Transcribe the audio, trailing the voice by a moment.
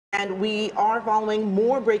And we are following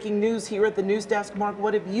more breaking news here at the news desk. Mark,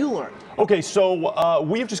 what have you learned? Okay, so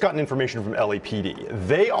we have just gotten information from LAPD.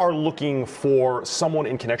 They are looking for someone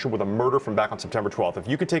in connection with a murder from back on September 12th. If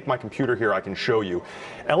you could take my computer here, I can show you.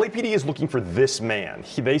 LAPD is looking for this man.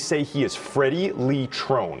 They say he is Freddie Lee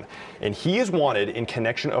Trone, and he is wanted in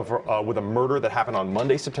connection with a murder that happened on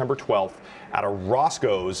Monday, September 12th at a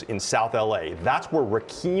Roscoe's in South LA. That's where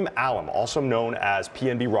Rakeem Allam, also known as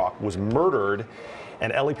PNB Rock, was murdered.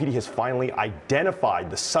 And LAPD has finally identified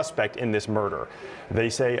the suspect in this murder. They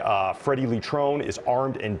say Freddie Lee Trone is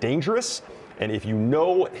armed and dangerous, and if you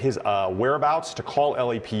know his whereabouts, to call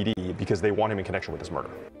LAPD because they want him in connection with this murder.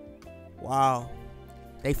 Wow.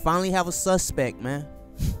 They finally have a suspect, man.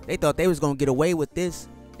 They thought they was gonna get away with this.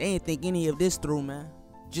 They didn't think any of this through, man.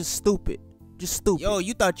 Just stupid. Just stupid. Yo,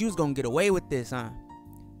 you thought you was gonna get away with this, huh?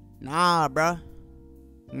 Nah, bruh.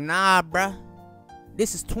 Nah, bruh.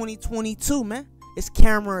 This is 2022, man. It's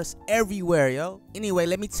cameras everywhere, yo. Anyway,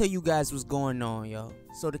 let me tell you guys what's going on, yo.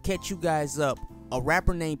 So to catch you guys up, a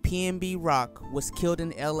rapper named PNB Rock was killed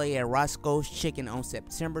in LA at Roscoe's Chicken on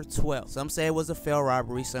September 12th. Some say it was a failed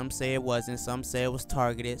robbery, some say it wasn't, some say it was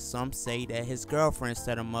targeted, some say that his girlfriend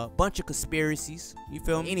set him up. Bunch of conspiracies, you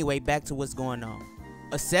feel me? Anyway, back to what's going on.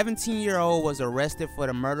 A 17-year-old was arrested for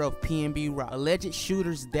the murder of PNB Rock. Alleged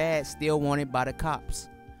shooter's dad still wanted by the cops.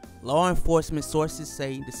 Law enforcement sources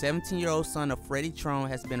say the 17-year-old son of Freddie Trone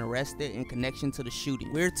has been arrested in connection to the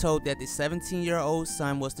shooting. We're told that the 17-year-old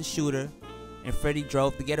son was the shooter and Freddie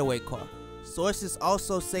drove the getaway car. Sources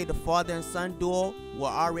also say the father and son duo were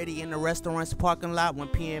already in the restaurant's parking lot when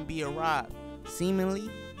PNB arrived,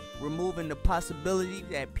 seemingly removing the possibility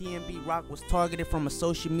that PNB Rock was targeted from a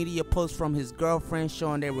social media post from his girlfriend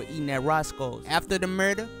showing they were eating at Roscoe's. After the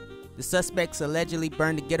murder, the suspects allegedly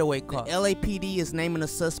burned the getaway car. The LAPD is naming a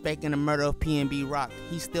suspect in the murder of PNB Rock.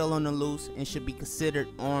 He's still on the loose and should be considered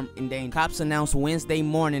armed and dangerous. Cops announced Wednesday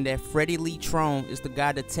morning that Freddie Lee Trone is the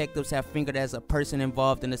guy detectives have fingered as a person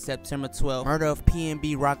involved in the September 12th murder of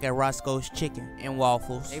PNB Rock at Roscoe's Chicken and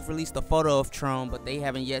Waffles. They've released a photo of Trone, but they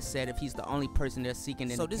haven't yet said if he's the only person they're seeking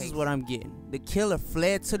in the case. So this is what I'm getting. The killer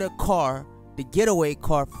fled to the car, the getaway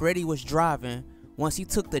car Freddie was driving, once he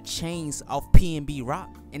took the chains off PNB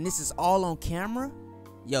Rock. And this is all on camera?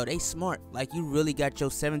 Yo, they smart. Like, you really got your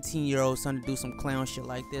 17-year-old son to do some clown shit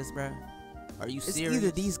like this, bro? Are you serious?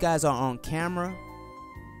 Either these guys are on camera,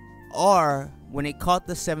 or when they caught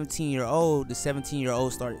the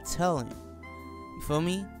 17-year-old started telling. You feel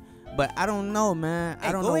me? But I don't know, man.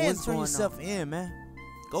 I don't know what's going on. Go ahead and turn yourself in, man.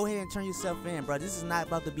 Go ahead and turn yourself in, bro. This is not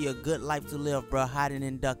about to be a good life to live, bro. Hiding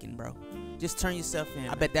and ducking, bro. Just turn yourself in.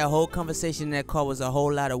 I bet that whole conversation in that car was a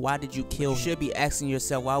whole lot of why did you kill him? You should be asking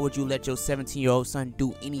yourself, why would you let your 17-year-old son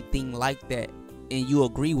do anything like that? And you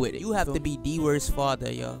agree with it. You have to be the worst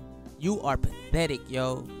father, yo. You are pathetic,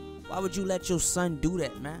 yo. Why would you let your son do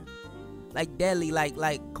that, man? Like, deadly, like,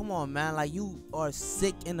 come on, man. Like, you are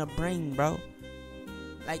sick in the brain, bro.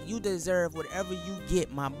 Like, you deserve whatever you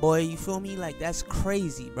get, my boy. You feel me? Like, that's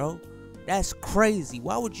crazy, bro. That's crazy.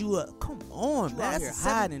 Why would you, come on, man. That's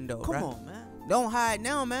hiding, though, come on, man. Don't hide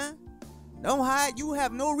now, man. Don't hide. You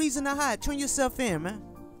have no reason to hide. Turn yourself in, man.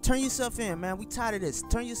 Turn yourself in, man. We tired of this.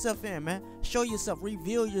 Turn yourself in, man. Show yourself.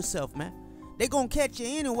 Reveal yourself, man. They gonna catch you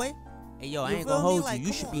anyway. Hey, yo, I ain't gonna hold you.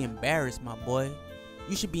 You should be embarrassed, my boy.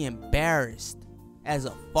 You should be embarrassed as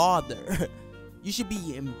a father. You should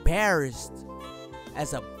be embarrassed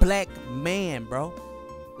as a black man, bro.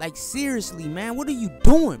 Like, seriously, man. What are you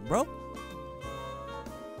doing, bro?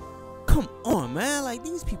 Come on, man. Like,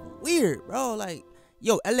 these people weird, bro. Like,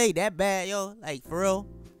 yo, LA that bad, yo. Like, for real.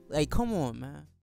 Like, come on, man.